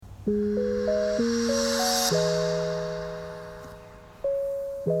I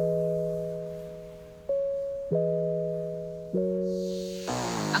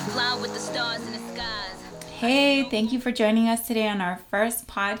fly with the stars in the skies. Hey, thank you for joining us today on our first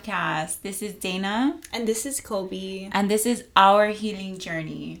podcast. This is Dana. And this is Kobe. And this is our healing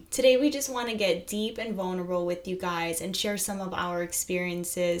journey. Today we just want to get deep and vulnerable with you guys and share some of our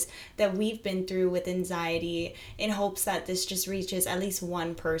experiences that we've been through with anxiety in hopes that this just reaches at least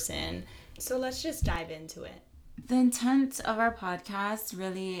one person. So let's just dive into it. The intent of our podcast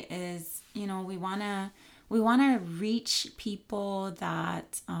really is, we want to reach people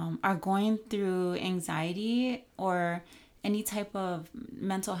that are going through anxiety or any type of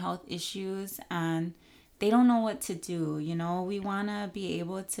mental health issues and they don't know what to do. We want to be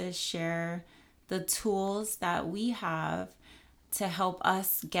able to share the tools that we have to help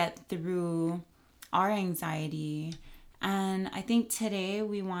us get through our anxiety. And I think today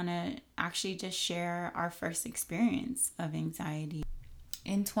we want to actually just share our first experience of anxiety.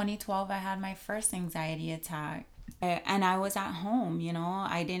 In 2012, I had my first anxiety attack. And I was at home,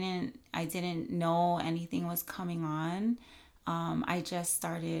 I didn't know anything was coming on. I just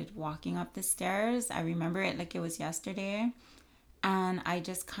started walking up the stairs. I remember it like it was yesterday. And I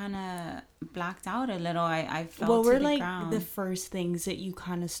just kind of blacked out a little. I fell to the ground. What were the first things that you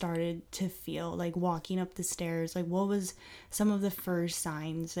kind of started to feel, like walking up the stairs? Like, what was some of the first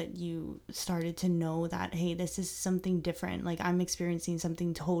signs that you started to know that, hey, this is something different? Like, I'm experiencing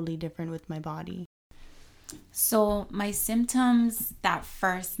something totally different with my body. So my symptoms that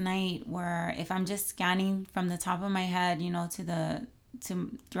first night were, if I'm just scanning from the top of my head, to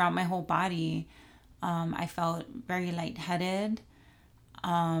throughout my whole body, I felt very lightheaded.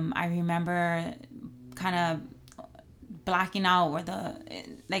 I remember kind of blacking out where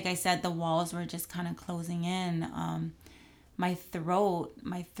like I said, the walls were just kind of closing in. My throat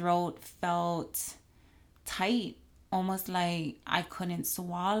felt tight, almost like I couldn't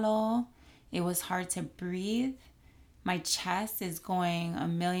swallow. It was hard to breathe. My chest is going a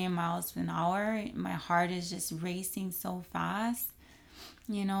million miles an hour. My heart is just racing so fast.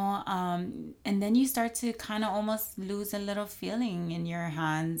 And then you start to kind of almost lose a little feeling in your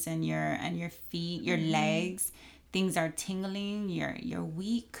hands and your feet, your legs. Things are tingling. You're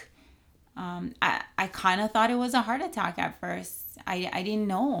weak. I kind of thought it was a heart attack at first. I didn't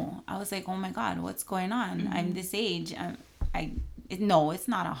know. I was like, oh my God, what's going on? I'm this age. No, it's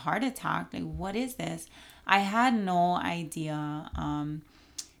not a heart attack. Like, what is this? I had no idea.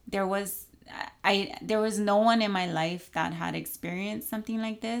 There was no one in my life that had experienced something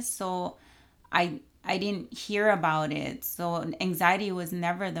like this, so I didn't hear about it. So anxiety was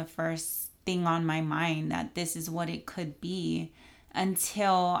never the first thing on my mind that this is what it could be,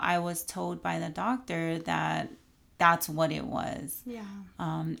 until I was told by the doctor that that's what it was. Yeah.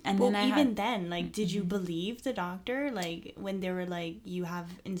 And then, did you believe the doctor? Like, when they were like, you have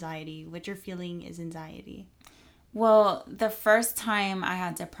anxiety, what you're feeling is anxiety? Well, the first time I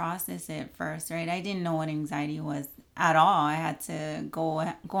had to process it first, right? I didn't know what anxiety was at all. I had to go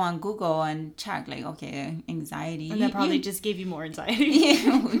on Google and check, like, okay, anxiety. And that probably just gave you more anxiety.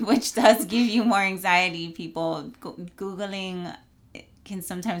 Which does give you more anxiety. People Googling can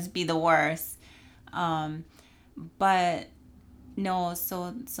sometimes be the worst. But no,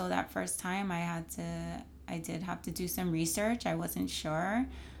 so that first time I did have to do some research. I wasn't sure.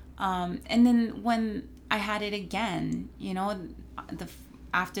 And then when I had it again,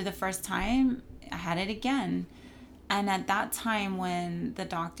 after the first time, I had it again. And at that time, when the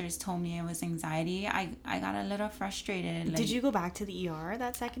doctors told me it was anxiety, I got a little frustrated. Did you go back to the ER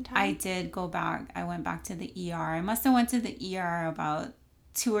that second time? I did go back. I went back to the ER. I must have went to the ER about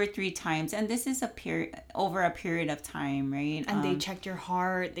 2 or 3 times, and this is over a period of time, right? And they checked your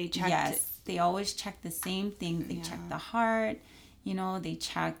heart. They checked. Yes, they always check the same thing. They checked the heart. They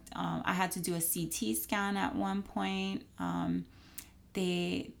checked. I had to do a CT scan at one point.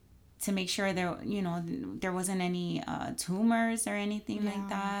 To make sure there wasn't any tumors or anything like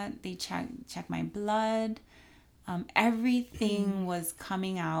that. They checked my blood. Everything was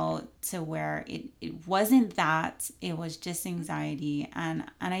coming out to where it wasn't that, it was just anxiety, and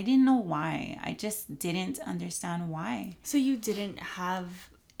I didn't know why. I just didn't understand why. So you didn't have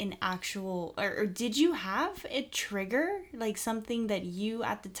an actual, or did you have a trigger, like something that you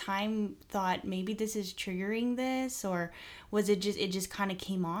at the time thought maybe this is triggering this, or was it just kind of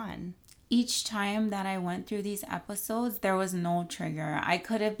came on? Each time that I went through these episodes, there was no trigger. I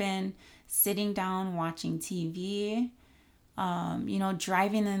could have been sitting down watching TV,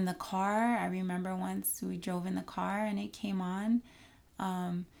 driving in the car. I remember once we drove in the car and it came on.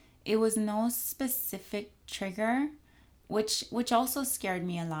 It was no specific trigger. which also scared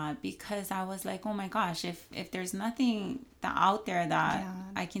me a lot, because I was like, oh my gosh, if there's nothing that out there that Yeah.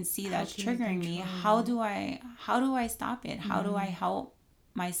 I can see How that's can you triggering me, control how do I stop it? How do I help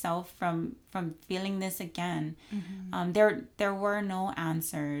myself from feeling this again? There were no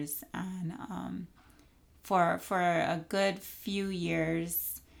answers, and for a good few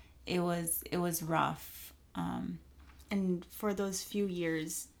years, it was rough. And for those few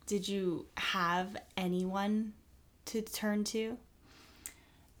years, did you have anyone to turn to?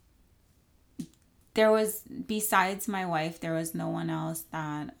 There was, besides my wife, there was no one else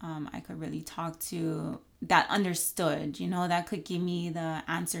that I could really talk to that understood, that could give me the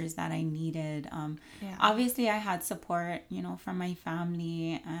answers that I needed. Yeah. Obviously, I had support, from my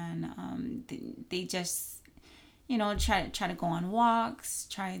family, and they just, try to go on walks,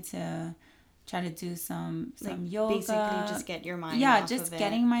 try to do some Like, yoga. basically just get your mind Yeah, off just of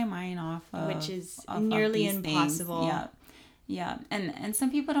getting it, my mind off of, which is of nearly these things. impossible. Yeah. Yeah. And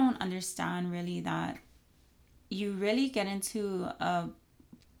some people don't understand really that you really get into a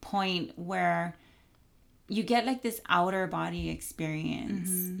point where you get like this outer body experience.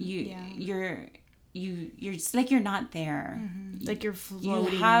 Yeah. You're just like, you're not there. Like you're You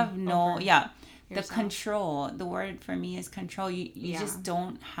floating. have no, over yeah, the yourself. control. The word for me is control. You Yeah. just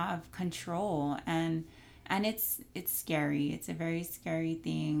don't have control, and it's scary. It's a very scary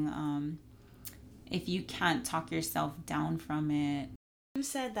thing. If you can't talk yourself down from it. You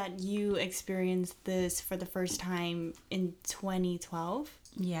said that you experienced this for the first time in 2012.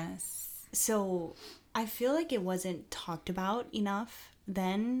 Yes. So I feel like it wasn't talked about enough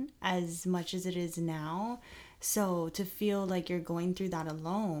then as much as it is now. So to feel like you're going through that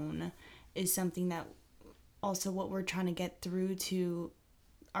alone is something that also what we're trying to get through to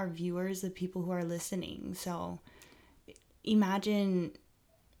our viewers, the people who are listening. So imagine,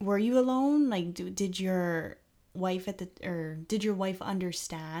 were you alone? Like, did your wife did your wife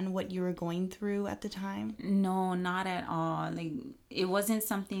understand what you were going through at the time? No, not at all. Like, it wasn't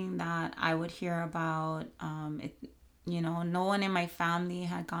something that I would hear about. No one in my family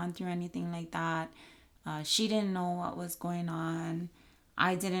had gone through anything like that. She didn't know what was going on.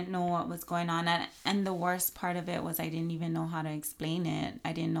 I didn't know what was going on. And the worst part of it was I didn't even know how to explain it.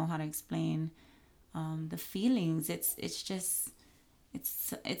 I didn't know how to explain the feelings. It's just,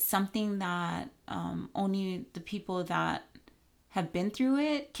 it's something that only the people that have been through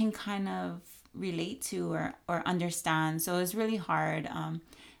it can kind of relate to or understand. So it was really hard.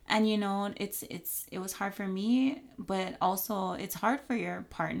 And it was hard for me, but also it's hard for your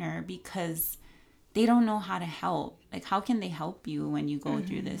partner because they don't know how to help. Like, how can they help you when you go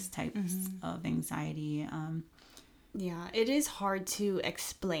through this types of anxiety? Yeah, it is hard to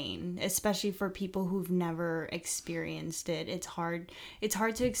explain, especially for people who've never experienced it. It's hard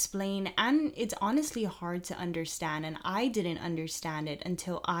to explain, and it's honestly hard to understand, and I didn't understand it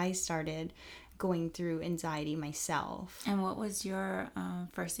until I started going through anxiety myself. And what was your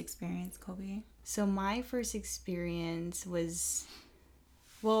first experience, Kobe? So my first experience was,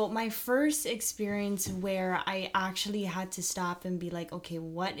 well, my first experience where I actually had to stop and be like, okay,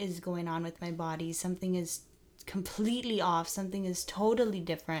 what is going on with my body? Something is completely off. Something is totally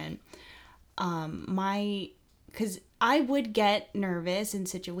different. Because I would get nervous in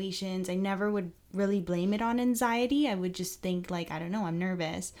situations. I never would really blame it on anxiety. I would just think like, I don't know, I'm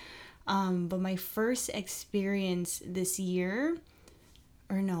nervous. But my first experience this year,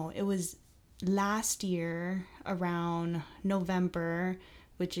 or no, it was last year around November,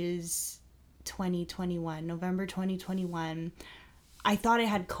 which is 2021, November 2021. I thought I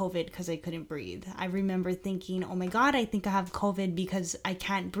had COVID because I couldn't breathe. I remember thinking, oh my God, I think I have COVID because I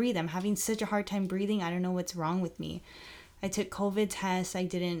can't breathe. I'm having such a hard time breathing. I don't know what's wrong with me. I took COVID tests. I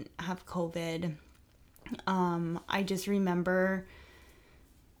didn't have COVID. I just remember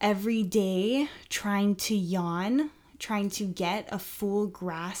every day trying to yawn, trying to get a full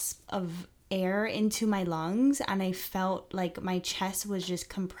grasp of air into my lungs, and I felt like my chest was just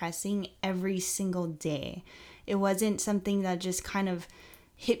compressing every single day. It wasn't something that just kind of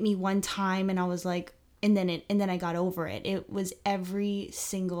hit me one time and I was like, and then I got over it. It was every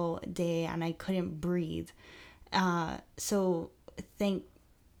single day and I couldn't breathe. So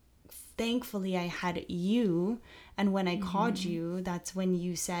thankfully I had you, and when I called you, that's when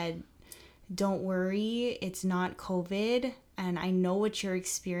you said, don't worry, it's not COVID, and I know what you're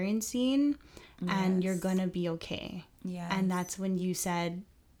experiencing, and you're gonna be okay. Yes. And that's when you said,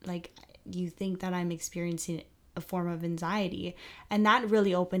 like, you think that I'm experiencing a form of anxiety, and that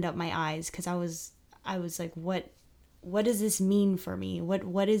really opened up my eyes, because I was like, what does this mean for me?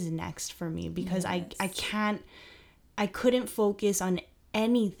 What is next for me? Because I couldn't focus on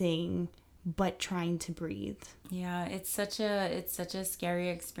anything but trying to breathe. Yeah, it's such a scary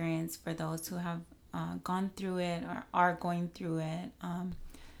experience for those who have gone through it or are going through it.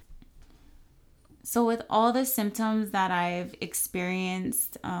 So with all the symptoms that I've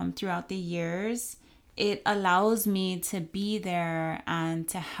experienced throughout the years, it allows me to be there and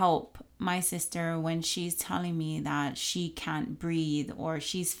to help my sister when she's telling me that she can't breathe or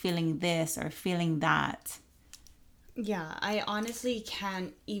she's feeling this or feeling that. Yeah, I honestly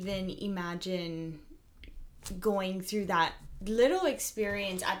can't even imagine going through that little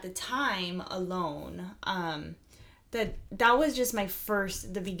experience at the time alone. That was just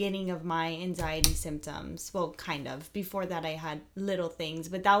the beginning of my anxiety symptoms. Well, kind of. Before that I had little things,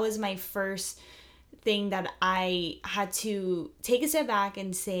 but that was my first thing that I had to take a step back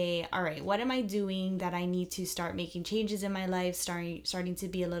and say, all right, what am I doing that I need to start making changes in my life, starting to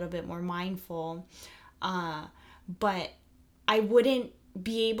be a little bit more mindful. But I wouldn't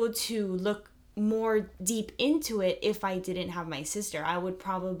be able to look more deep into it if I didn't have my sister. I would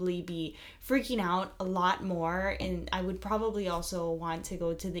probably be freaking out a lot more, and I would probably also want to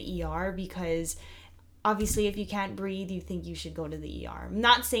go to the ER because obviously if you can't breathe, you think you should go to the ER. I'm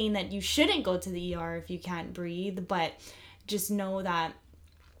not saying that you shouldn't go to the ER if you can't breathe, but just know that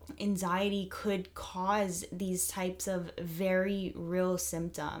anxiety could cause these types of very real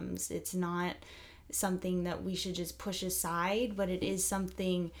symptoms. It's not something that we should just push aside, but it is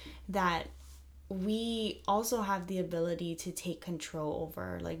something that we also have the ability to take control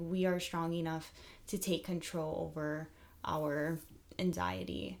over. Like, we are strong enough to take control over our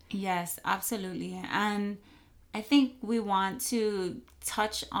anxiety. Yes, absolutely. And I think we want to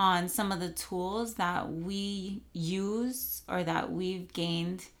touch on some of the tools that we use or that we've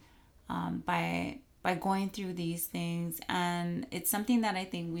gained by going through these things. And it's something that I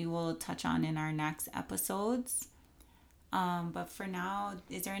think we will touch on in our next episodes. But for now,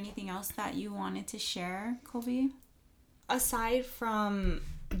 is there anything else that you wanted to share, Kobe? Aside from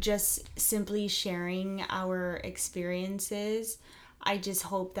just simply sharing our experiences, I just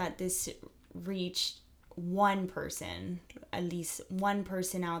hope that this reached one person, at least one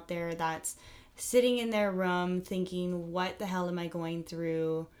person out there that's sitting in their room thinking, what the hell am I going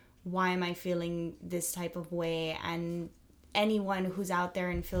through? Why am I feeling this type of way? And anyone who's out there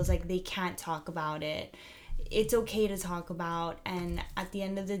and feels like they can't talk about it, it's okay to talk about. And at the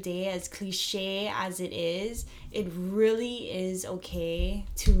end of the day, as cliche as it really is okay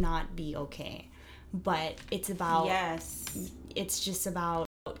to not be okay. But Yes. it's just about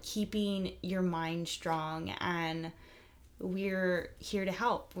keeping your mind strong, and we're here to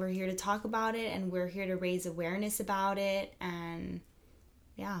help. We're here to talk about it, and we're here to raise awareness about it. And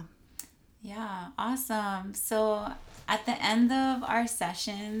yeah. Yeah, awesome. So at the end of our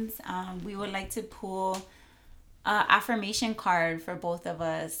sessions, we would like to pull an affirmation card for both of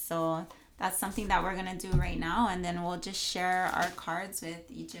us. So that's something that we're going to do right now. And then we'll just share our cards with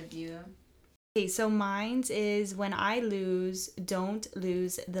each of you. Okay, so mine's is, when I lose, don't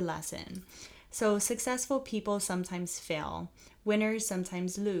lose the lesson. So successful people sometimes fail. Winners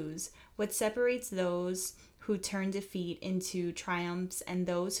sometimes lose. What separates those who turn defeat into triumphs and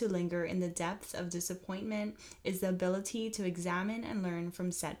those who linger in the depths of disappointment is the ability to examine and learn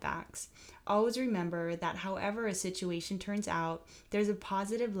from setbacks. Always remember that however a situation turns out, there's a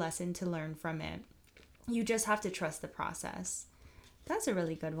positive lesson to learn from it. You just have to trust the process. That's a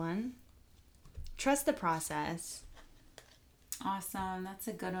really good one. Trust the process. Awesome. That's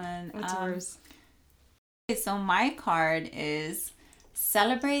a good one. What's yours? Okay, so my card is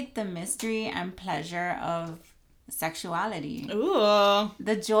celebrate the mystery and pleasure of sexuality. Ooh.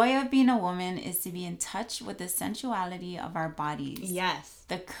 The joy of being a woman is to be in touch with the sensuality of our bodies. Yes.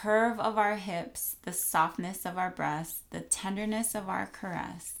 The curve of our hips, the softness of our breasts, the tenderness of our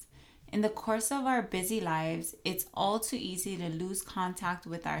caress. In the course of our busy lives, it's all too easy to lose contact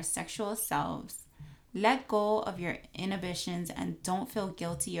with our sexual selves. Let go of your inhibitions and don't feel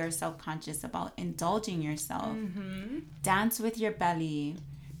guilty or self-conscious about indulging yourself. Mm-hmm. Dance with your belly.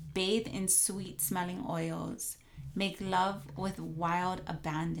 Bathe in sweet-smelling oils. Make love with wild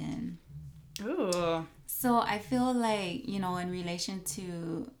abandon. Ooh. So I feel like, in relation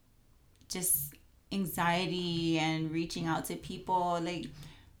to just anxiety and reaching out to people, like,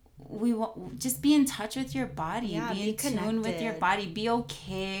 just be in touch with your body. Yeah, be in tune with your connected. body. Be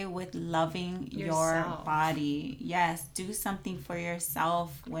okay with loving your Yourself. body. Yes, do something for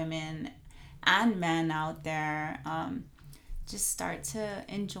yourself, women and men out there. Just start to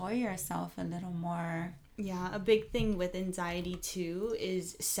enjoy yourself a little more. Yeah, a big thing with anxiety too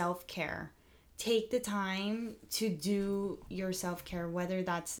is self-care. Take the time to do your self-care, whether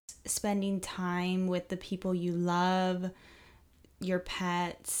that's spending time with the people you love, your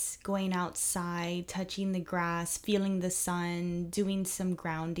pets, going outside, touching the grass, feeling the sun, doing some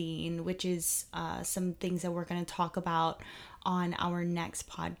grounding, which is some things that we're going to talk about on our next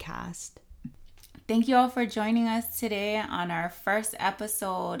podcast. Thank you all for joining us today on our first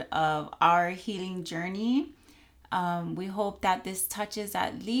episode of our healing journey. We hope that this touches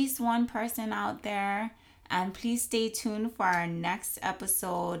at least one person out there. And please stay tuned for our next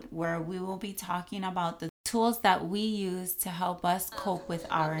episode where we will be talking about the tools that we use to help us cope with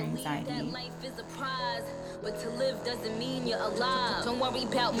our anxiety. Life is a prize, but to live doesn't mean you're alive. Don't worry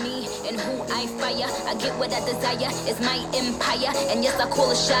about me and who I fire. I get what I desire, it's my empire. And yes, I call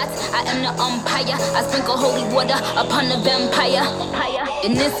the shots, I am the umpire. I sprinkle holy water upon the vampire.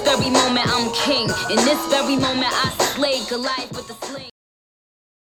 In this very moment, I'm king. In this very moment, I slay Goliath with the